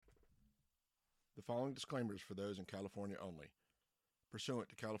The following disclaimer is for those in California only. Pursuant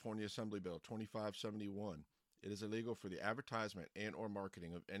to California Assembly Bill 2571, it is illegal for the advertisement and or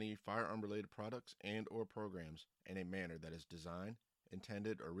marketing of any firearm-related products and or programs in a manner that is designed,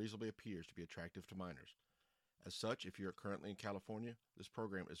 intended, or reasonably appears to be attractive to minors. As such, if you are currently in California, this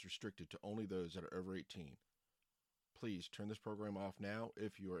program is restricted to only those that are over 18. Please turn this program off now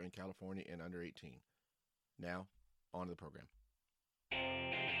if you are in California and under 18. Now, on to the program.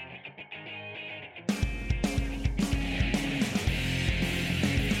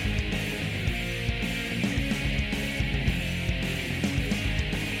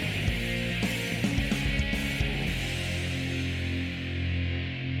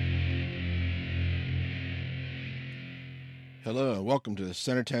 Hello and welcome to the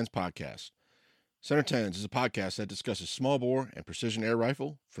Center Tens podcast. Center Tens is a podcast that discusses small bore and precision air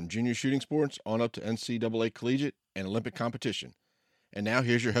rifle from junior shooting sports on up to NCAA collegiate and Olympic competition. And now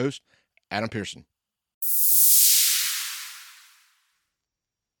here's your host, Adam Pearson.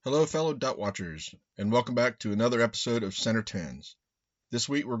 Hello fellow Dot Watchers, and welcome back to another episode of Center Tens. This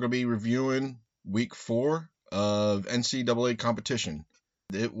week we're going to be reviewing week 4 of NCAA competition.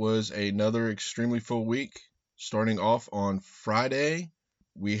 It was another extremely full week. Starting off on Friday,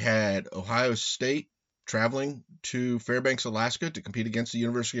 we had Ohio State traveling to Fairbanks, Alaska to compete against the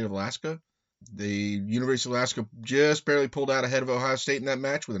University of Alaska. The University of Alaska just barely pulled out ahead of Ohio State in that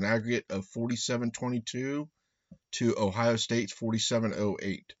match with an aggregate of 47-22 to Ohio State's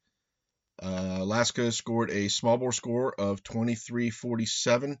 47-08. Alaska scored a small bore score of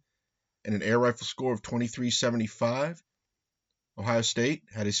 23-47 and an air rifle score of 23-75. Ohio State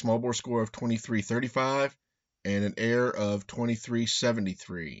had a small bore score of 23-35 and an air of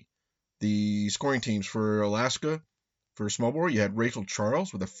 23-73. The scoring teams for Alaska, for small bore, you had Rachel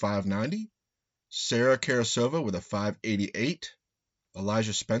Charles with a 590, Sarah Karasova with a 588,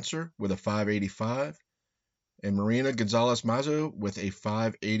 Elijah Spencer with a 585, and Marina Gonzalez-Mazo with a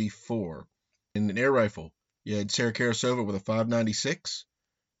 584. In an air rifle, you had Sarah Karasova with a 596,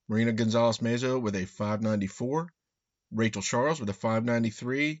 Marina Gonzalez-Mazo with a 594, Rachel Charles with a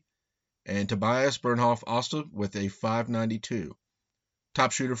 593, and Tobias Bernhoff-Oster with a 592.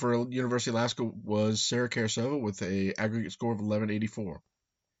 Top shooter for University of Alaska was Sarah Karasova with an aggregate score of 1184.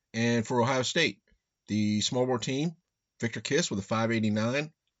 And for Ohio State, the small bore team, Victor Kiss with a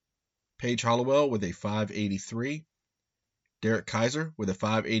 589, Paige Hollowell with a 583, Derek Kaiser with a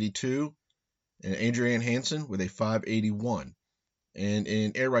 582, and Adrienne Hansen with a 581. And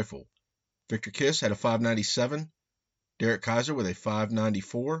in air rifle, Victor Kiss had a 597, Derek Kaiser with a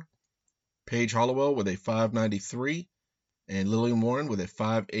 594, Paige Hollowell with a 593, and Lillian Warren with a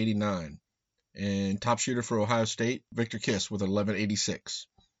 589. And top shooter for Ohio State, Victor Kiss with 1186.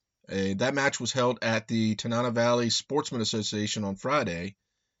 That match was held at the Tanana Valley Sportsman Association on Friday,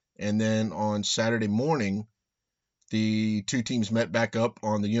 and then on Saturday morning, the two teams met back up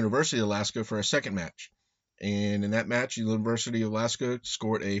on the University of Alaska for a second match. And in that match, the University of Alaska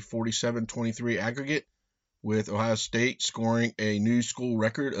scored a 47-23 aggregate, with Ohio State scoring a new school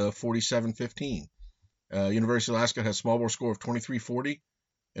record of 47-15. University of Alaska has a small bore score of 23-40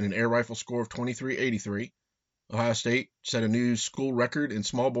 and an air rifle score of 23-83. Ohio State set a new school record in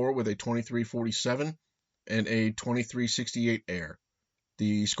small bore with a 23-47 and a 23-68 air.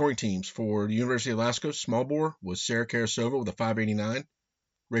 The scoring teams for the University of Alaska small bore was Sarah Karasova with a 589,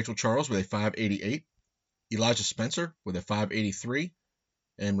 Rachel Charles with a 588, Elijah Spencer with a 583,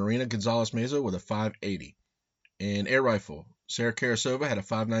 and Marina Gonzalez-Mazo with a 580. In air rifle, Sarah Karasova had a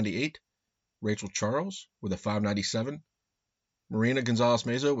 598, Rachel Charles with a 597, Marina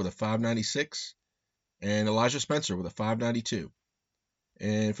Gonzalez-Mazo with a 596, and Elijah Spencer with a 592.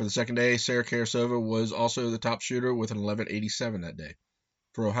 And for the second day, Sarah Karasova was also the top shooter with an 1187 that day.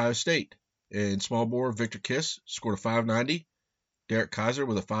 For Ohio State, in small bore, Victor Kiss scored a 590, Derek Kaiser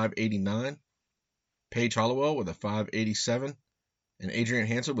with a 589, Paige Hollowell with a 587, and Adrienne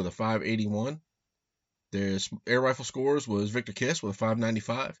Hansen with a 581. Their air rifle scores was Victor Kiss with a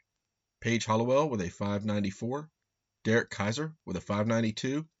 595, Paige Hollowell with a 594, Derek Kaiser with a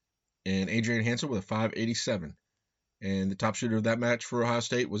 592, and Adrienne Hansen with a 587. And the top shooter of that match for Ohio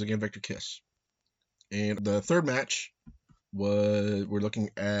State was again Victor Kiss. And the third match we're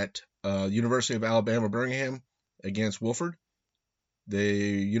looking at University of Alabama Birmingham against Wofford. The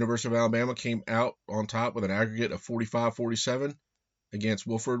University of Alabama came out on top with an aggregate of 45-47 against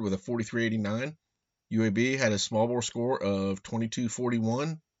Wofford with a 43-89. UAB had a small bore score of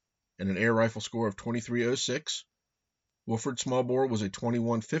 22-41 and an air rifle score of 23-06. Wofford small bore was a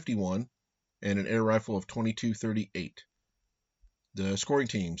 21-51 and an air rifle of 22-38. The scoring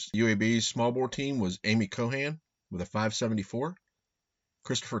teams, UAB's small bore team was Amy Cohan with a 574,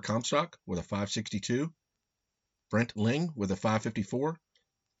 Christopher Comstock with a 562, Brent Ling with a 554,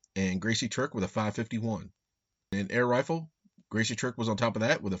 and Gracie Turk with a 551. In air rifle, Gracie Turk was on top of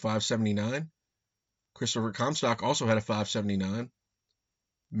that with a 579. Christopher Comstock also had a 579.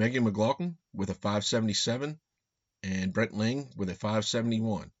 Megan McLaughlin with a 577, and Brent Ling with a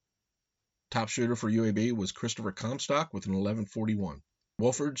 571. Top shooter for UAB was Christopher Comstock with an 1141.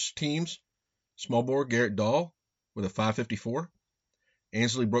 Wolford's teams, small bore Garrett Dahl with a 554,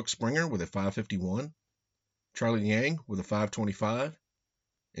 Ansley Brooks Springer with a 551, Charlie Yang with a 525,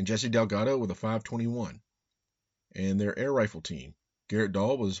 and Jesse Delgado with a 521. And their air rifle team, Garrett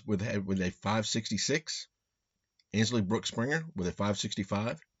Dahl was with a 566, Ansley Brooks Springer with a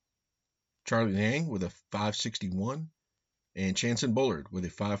 565, Charlie Yang with a 561, and Chanson Bullard with a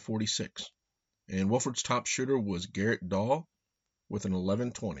 546. And Wolford's top shooter was Garrett Dahl with an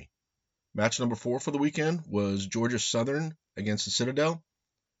 1120. Match number 4 for the weekend was Georgia Southern against the Citadel.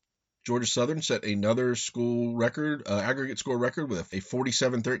 Georgia Southern set another school record, aggregate score record with a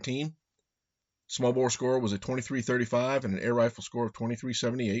 47-13. Small bore score was a 23-35 and an air rifle score of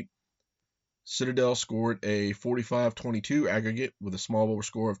 23-78. Citadel scored a 45-22 aggregate with a small bore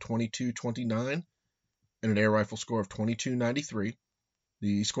score of 22-29 and an air rifle score of 22-93.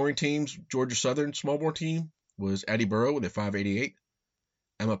 The scoring teams, Georgia Southern small bore team was Addie Burrow with a 588,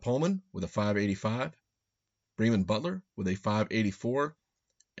 Emma Pullman with a 585, Bremen Butler with a 584,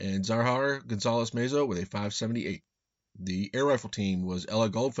 and Zahar Gonzalez Mezo with a 578. The air rifle team was Ella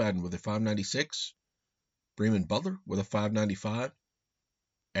Goldfaden with a 596, Bremen Butler with a 595,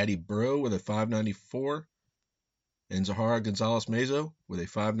 Addie Burrow with a 594, and Zahara Gonzalez Mezo with a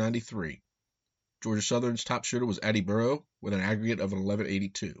 593. Georgia Southern's top shooter was Addie Burrow with an aggregate of an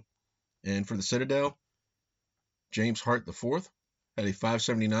 1182. And for the Citadel, James Hart IV had a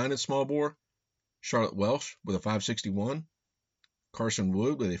 579 in small bore, Charlotte Welsh with a 561, Carson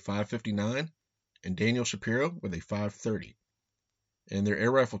Wood with a 559, and Daniel Shapiro with a 530. And their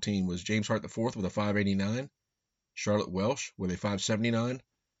air rifle team was James Hart IV with a 589, Charlotte Welsh with a 579,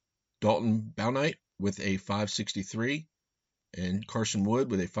 Dalton Bownite with a 563, and Carson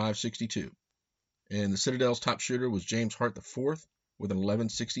Wood with a 562. And the Citadel's top shooter was James Hart IV with an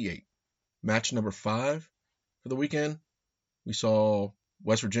 1168. Match number 5 for the weekend, we saw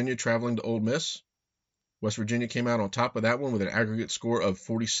West Virginia traveling to Ole Miss. West Virginia came out on top of that one with an aggregate score of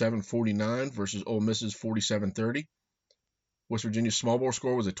 47-49 versus Ole Miss's 47-30. West Virginia's small bore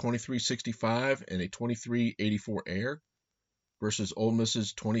score was a 23-65 and a 23-84 air versus Ole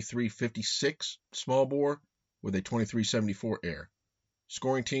Miss's 23-56 small bore with a 23-74 air.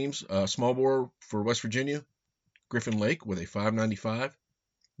 Scoring teams, small bore for West Virginia, Griffin Lake with a 595,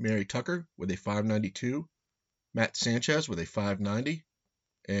 Mary Tucker with a 592, Matt Sanchez with a 590,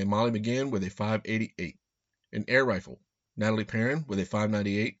 and Molly McGinn with a 588. An air rifle, Natalie Perrin with a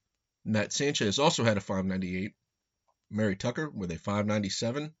 598, Matt Sanchez also had a 598, Mary Tucker with a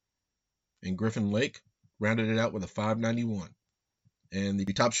 597, and Griffin Lake rounded it out with a 591. And the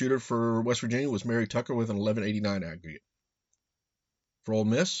top shooter for West Virginia was Mary Tucker with an 1189 aggregate. For Ole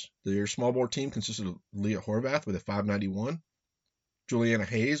Miss, their small bore team consisted of Leah Horvath with a 591, Juliana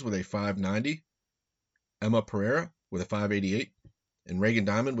Hayes with a 590, Emma Pereira with a 588, and Reagan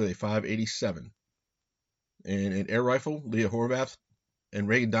Diamond with a 587. And in air rifle, Leah Horvath and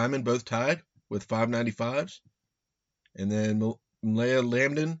Reagan Diamond both tied with 595s. And then Malaya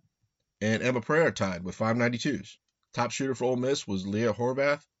Lambden and Emma Pereira tied with 592s. Top shooter for Ole Miss was Leah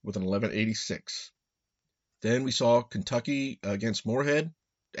Horvath with an 1186. Then we saw Kentucky against Moorhead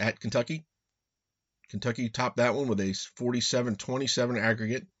at Kentucky. Kentucky topped that one with a 47-27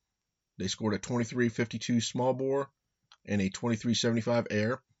 aggregate. They scored a 23-52 small bore and a 23-75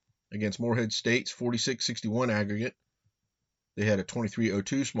 air against Moorhead State's 46-61 aggregate. They had a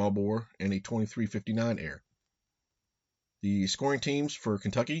 23-02 small bore and a 23-59 air. The scoring teams for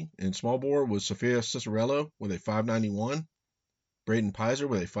Kentucky in small bore was Sophia Cicerello with a 591, Braden Pizer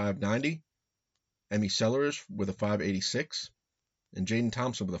with a 590, Emmy Sellers with a 586, and Jaden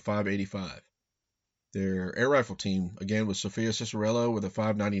Thompson with a 585. Their air rifle team, again, was Sophia Cicerello with a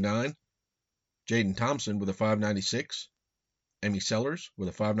 599, Jaden Thompson with a 596, Emmy Sellers with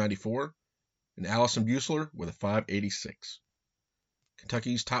a 594, and Allison Buesler with a 586.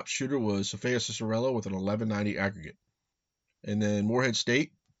 Kentucky's top shooter was Sophia Cicerello with an 1190 aggregate. And then Moorhead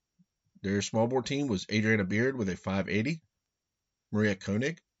State, their small bore team was Adriana Beard with a 580, Maria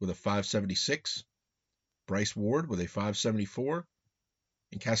Koenig with a 576, Bryce Ward with a 574,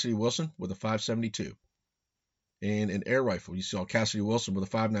 and Cassidy Wilson with a 572. And in air rifle, you saw Cassidy Wilson with a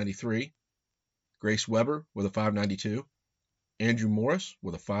 593, Grace Weber with a 592, Andrew Morris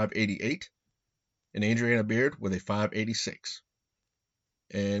with a 588, and Adriana Beard with a 586.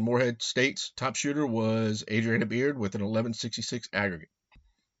 And Morehead State's top shooter was Adriana Beard with an 11.66 aggregate.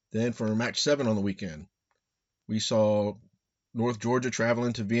 Then for match 7 on the weekend, we saw North Georgia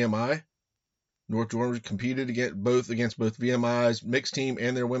traveling to VMI. North Georgia competed against both VMI's mixed team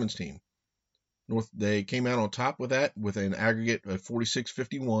and their women's team. They came out on top with that with an aggregate of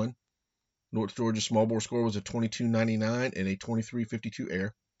 46-51. North Georgia's small bore score was a 22.99 and a 23.52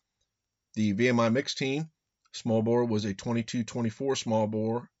 air. The VMI mixed team small bore was a 22.24 small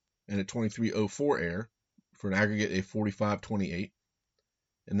bore and a 23.04 air for an aggregate of 45.28.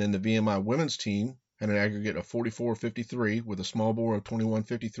 And then the VMI women's team had an aggregate of 44.53 with a small bore of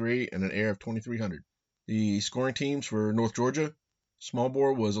 21.53 and an air of 2,300. The scoring teams for North Georgia, small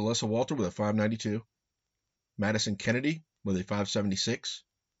bore was Alyssa Walter with a 5.92, Madison Kennedy with a 5.76,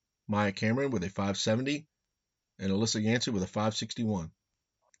 Maya Cameron with a 5.70, and Alyssa Yancey with a 5.61.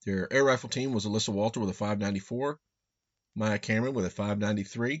 Their air rifle team was Alyssa Walter with a 5.94, Maya Cameron with a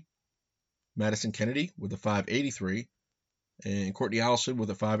 5.93, Madison Kennedy with a 5.83, and Courtney Allison with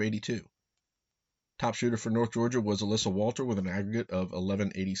a 5.82. Top shooter for North Georgia was Alyssa Walter with an aggregate of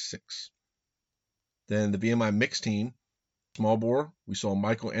 11.86. Then the VMI mixed team, small bore, we saw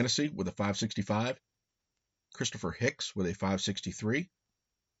Michael Annecy with a 5.65, Christopher Hicks with a 5.63,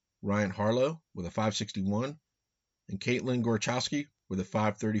 Ryan Harlow with a 5.61, and Caitlin Gorchowski with a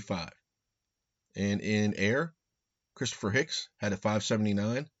 5.35. And in air, Christopher Hicks had a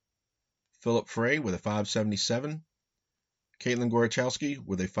 5.79, Philip Frey with a 5.77, Caitlin Gorchowski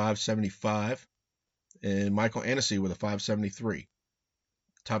with a 5.75, and Michael Annecy with a 5.73.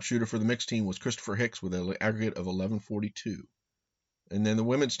 Top shooter for the mixed team was Christopher Hicks with an aggregate of 11.42. And then the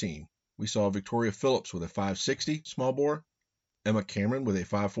women's team, we saw Victoria Phillips with a 5.60 small bore, Emma Cameron with a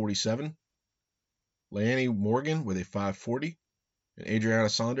 5.47, Leanne Morgan with a 5.40, and Adriana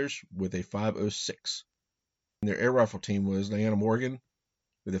Saunders with a 5.06. And their air rifle team was Leanna Morgan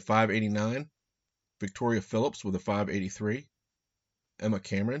with a 5.89, Victoria Phillips with a 5.83, Emma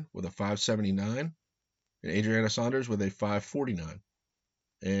Cameron with a 5.79, and Adriana Saunders with a 5.49.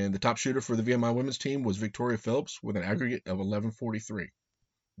 And the top shooter for the VMI women's team was Victoria Phillips with an aggregate of 11.43.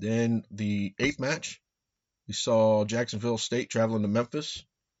 Then the 8th match, we saw Jacksonville State traveling to Memphis.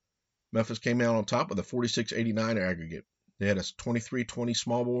 Memphis came out on top with a 46.89 aggregate. They had a 23.20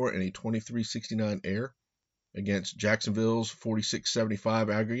 small bore and a 23.69 air against Jacksonville's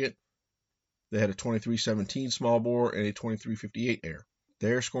 46.75 aggregate. They had a 23.17 small bore and a 23.58 air.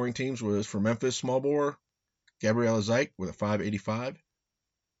 Their scoring teams was for Memphis small bore, Gabriella Zyke with a 5.85,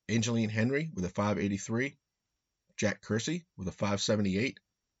 Angeline Henry with a 5.83, Jack Kersey with a 5.78,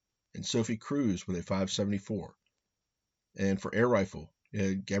 and Sophie Cruz with a 5.74. And for air rifle, you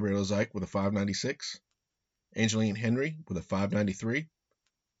had Gabriella Zyke with a 5.96, Angeline Henry with a 5.93,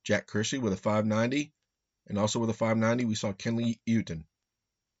 Jack Kersey with a 5.90, and also with a 5.90 we saw Kenley Eaton.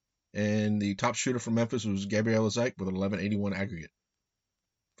 And the top shooter for Memphis was Gabriella Zyke with an 11.81 aggregate.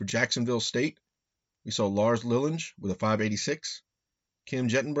 For Jacksonville State, we saw Lars Lillinge with a 5.86, Kim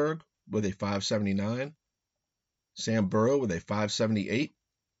Jettenberg with a 5.79, Sam Burrow with a 5.78,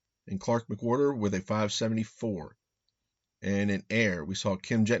 and Clark McWhorter with a 5.74. And in air, we saw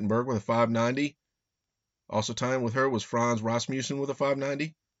Kim Jettenberg with a 5.90. Also tying with her was Franz Rasmussen with a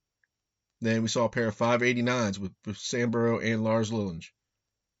 5.90. Then we saw a pair of 5.89s with Sam Burrow and Lars Lillinge.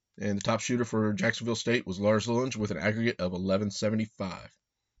 And the top shooter for Jacksonville State was Lars Lillinge with an aggregate of 11.75.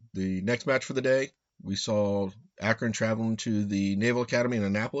 The next match for the day, we saw Akron traveling to the Naval Academy in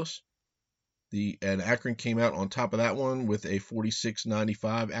Annapolis. And Akron came out on top of that one with a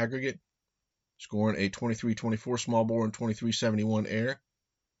 46.95 aggregate, scoring a 23.24 small bore and 23.71 air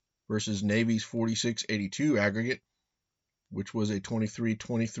versus Navy's 46.82 aggregate, which was a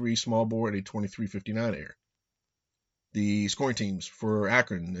 23.23 small bore and a 23.59 air. The scoring teams for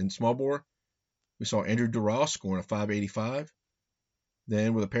Akron in small bore, we saw Andrew DeRoss scoring a 5.85.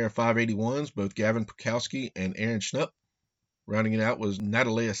 Then with a pair of 5.81s, both Gavin Pukowski and Aaron Schnupp. Rounding it out was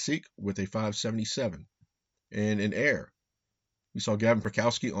Natalia Seek with a 5.77. And in air, we saw Gavin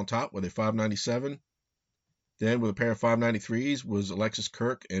Pukowski on top with a 5.97. Then with a pair of 5.93s was Alexis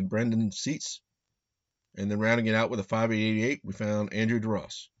Kirk and Brendan Seitz. And then rounding it out with a 5.88, we found Andrew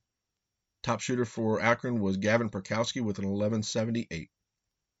DeRoss. Top shooter for Akron was Gavin Pukowski with an 11.78.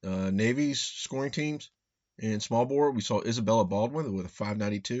 Navy's scoring teams, in small bore, we saw Isabella Baldwin with a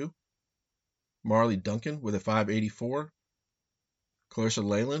 5.92, Marley Duncan with a 5.84, Clarissa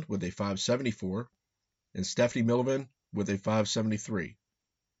Leyland with a 5.74, and Stephanie Millivan with a 5.73.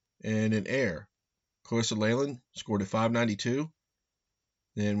 And in air, Clarissa Leyland scored a 5.92.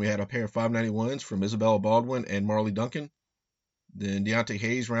 Then we had a pair of 5.91s from Isabella Baldwin and Marley Duncan. Then Deontay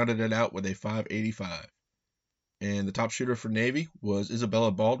Hayes rounded it out with a 5.85. And the top shooter for Navy was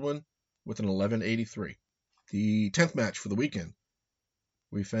Isabella Baldwin with an 1183. The 10th match for the weekend,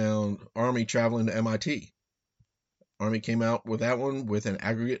 we found Army traveling to MIT. Army came out with that one with an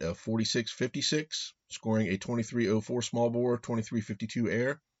aggregate of 46-56, scoring a 23-04 small bore, 23-52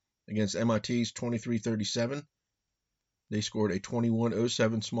 air against MIT's 23-37. They scored a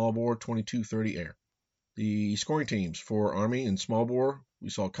 21-07 small bore, 22-30 air. The scoring teams for Army in small bore, we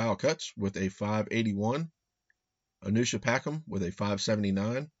saw Kyle Cutts with a 581, Anusha Packham with a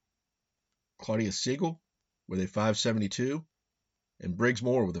 579, Claudia Siegel with a 572, and Briggs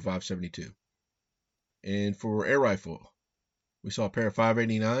Moore with a 572. And for air rifle, we saw a pair of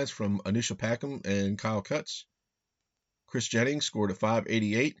 589s from Anusha Packham and Kyle Cutts. Chris Jennings scored a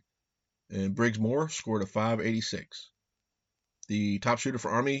 588, and Briggs Moore scored a 586. The top shooter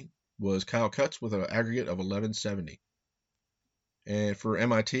for Army was Kyle Cutts with an aggregate of 1170. And for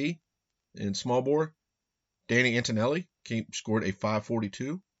MIT, in small bore, Danny Antonelli scored a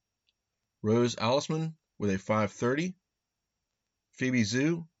 542, Rose Allisman with a 530, Phoebe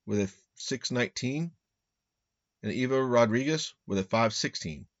Zhu with a 619, and Eva Rodriguez with a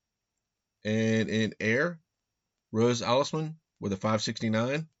 516. And in air, Rose Allisman with a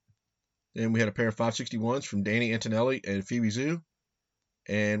 569. Then we had a pair of 561s from Danny Antonelli and Phoebe Zhu.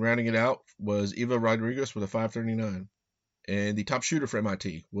 And rounding it out was Eva Rodriguez with a 539. And the top shooter for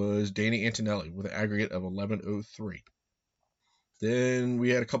MIT was Danny Antonelli with an aggregate of 1103. Then we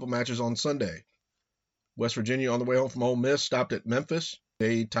had a couple matches on Sunday. West Virginia on the way home from Ole Miss stopped at Memphis.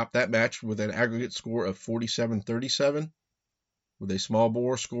 They topped that match with an aggregate score of 47-37, with a small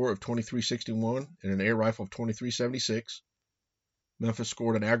bore score of 23-61 and an air rifle of 23-76. Memphis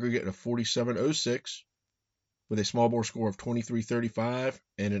scored an aggregate of 47-06, with a small bore score of 23-35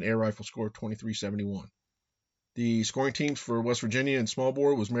 and an air rifle score of 23-71. The scoring teams for West Virginia in small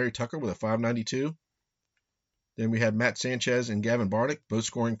bore was Mary Tucker with a 592. Then we had Matt Sanchez and Gavin Barnick, both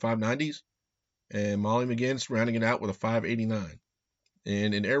scoring 590s, and Molly McGinnis rounding it out with a 589.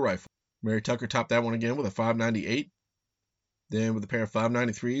 And in air rifle, Mary Tucker topped that one again with a 598. Then with a pair of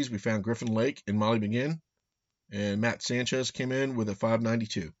 593s, we found Griffin Lake and Molly McGinn, and Matt Sanchez came in with a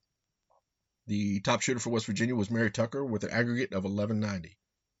 592. The top shooter for West Virginia was Mary Tucker with an aggregate of 1190.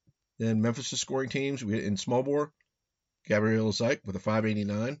 Then Memphis' scoring teams, we had in small bore, Gabrielle Zeich with a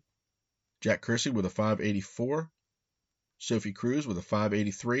 589, Jack Kersey with a 584, Sophie Cruz with a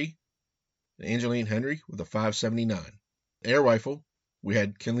 583, and Angeline Henry with a 579. Air rifle, we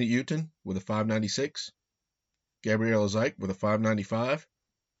had Kinley Uton with a 596, Gabrielle Zeich with a 595,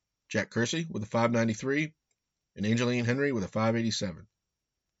 Jack Kersey with a 593, and Angeline Henry with a 587.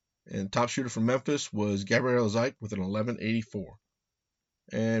 And top shooter from Memphis was Gabrielle Zeich with an 1184.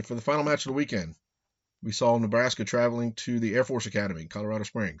 And for the final match of the weekend, we saw Nebraska traveling to the Air Force Academy in Colorado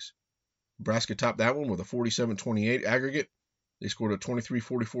Springs. Nebraska topped that one with a 47-28 aggregate. They scored a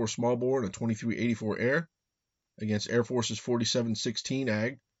 23-44 small bore and a 23-84 air against Air Force's 47-16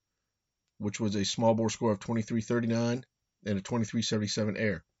 ag, which was a small bore score of 23-39 and a 23-77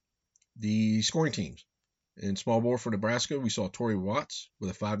 air. The scoring teams. In small bore for Nebraska, we saw Tori Watts with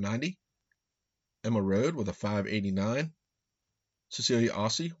a 590, Emma Rode with a 589, Cecilia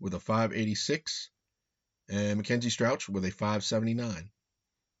Ossie with a 586, and Mackenzie Strouch with a 579.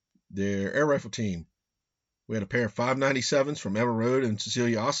 Their air rifle team, we had a pair of 597s from Emma Rode and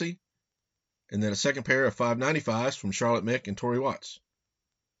Cecilia Ossie, and then a second pair of 595s from Charlotte Mick and Tori Watts.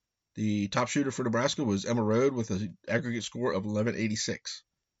 The top shooter for Nebraska was Emma Rode with an aggregate score of 1186.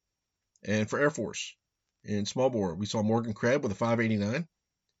 And for Air Force, in small bore, we saw Morgan Krebs with a 589,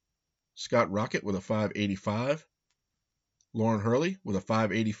 Scott Rocket with a 585, Lauren Hurley with a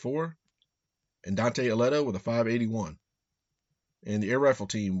 584, and Dante Aledo with a 581. And the air rifle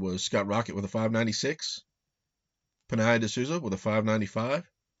team was Scott Rocket with a 596, Panaya D'Souza with a 595,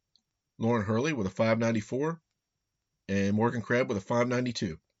 Lauren Hurley with a 594, and Morgan Krebs with a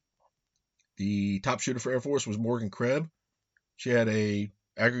 592. The top shooter for Air Force was Morgan Krebs. She had a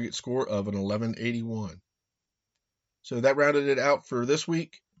aggregate score of an 1181. So that rounded it out for this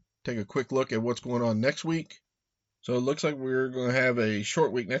week. Take a quick look at what's going on next week. So it looks like we're going to have a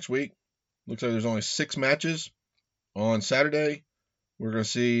short week next week. Looks like there's only 6 matches. On Saturday, we're going to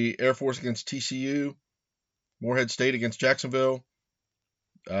see Air Force against TCU, Morehead State against Jacksonville,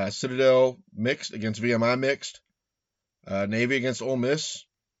 Citadel mixed against VMI mixed, Navy against Ole Miss,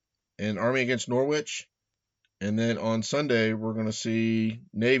 and Army against Norwich. And then on Sunday, we're going to see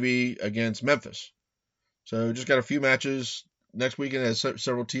Navy against Memphis. So just got a few matches next weekend as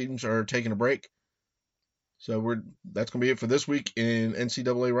several teams are taking a break. So that's going to be it for this week in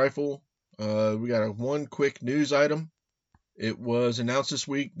NCAA Rifle. We got one quick news item. It was announced this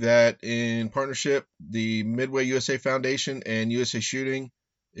week that in partnership, the Midway USA Foundation and USA Shooting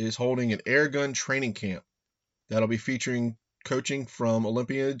is holding an air gun training camp that'll be featuring coaching from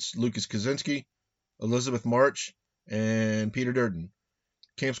Olympians Lucas Kaczynski, Elizabeth March, and Peter Durden.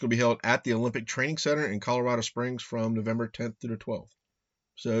 Camp's going to be held at the Olympic Training Center in Colorado Springs from November 10th through the 12th.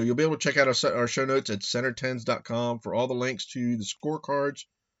 So you'll be able to check out our show notes at center10s.com for all the links to the scorecards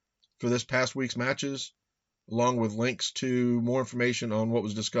for this past week's matches, along with links to more information on what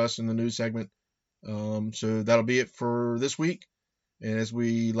was discussed in the news segment. So that'll be it for this week. And as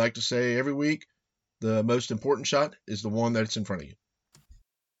we like to say every week, the most important shot is the one that's in front of you.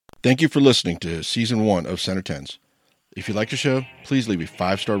 Thank you for listening to Season 1 of Center 10s. If you like the show, please leave a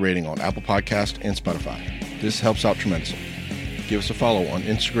 5-star rating on Apple Podcasts and Spotify. This helps out tremendously. Give us a follow on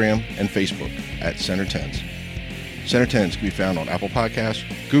Instagram and Facebook at Center 10s. Center 10s can be found on Apple Podcasts,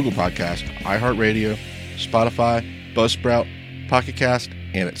 Google Podcasts, iHeartRadio, Spotify, Buzzsprout, Pocket Cast,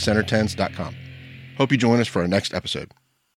 and at center10s.com. Hope you join us for our next episode.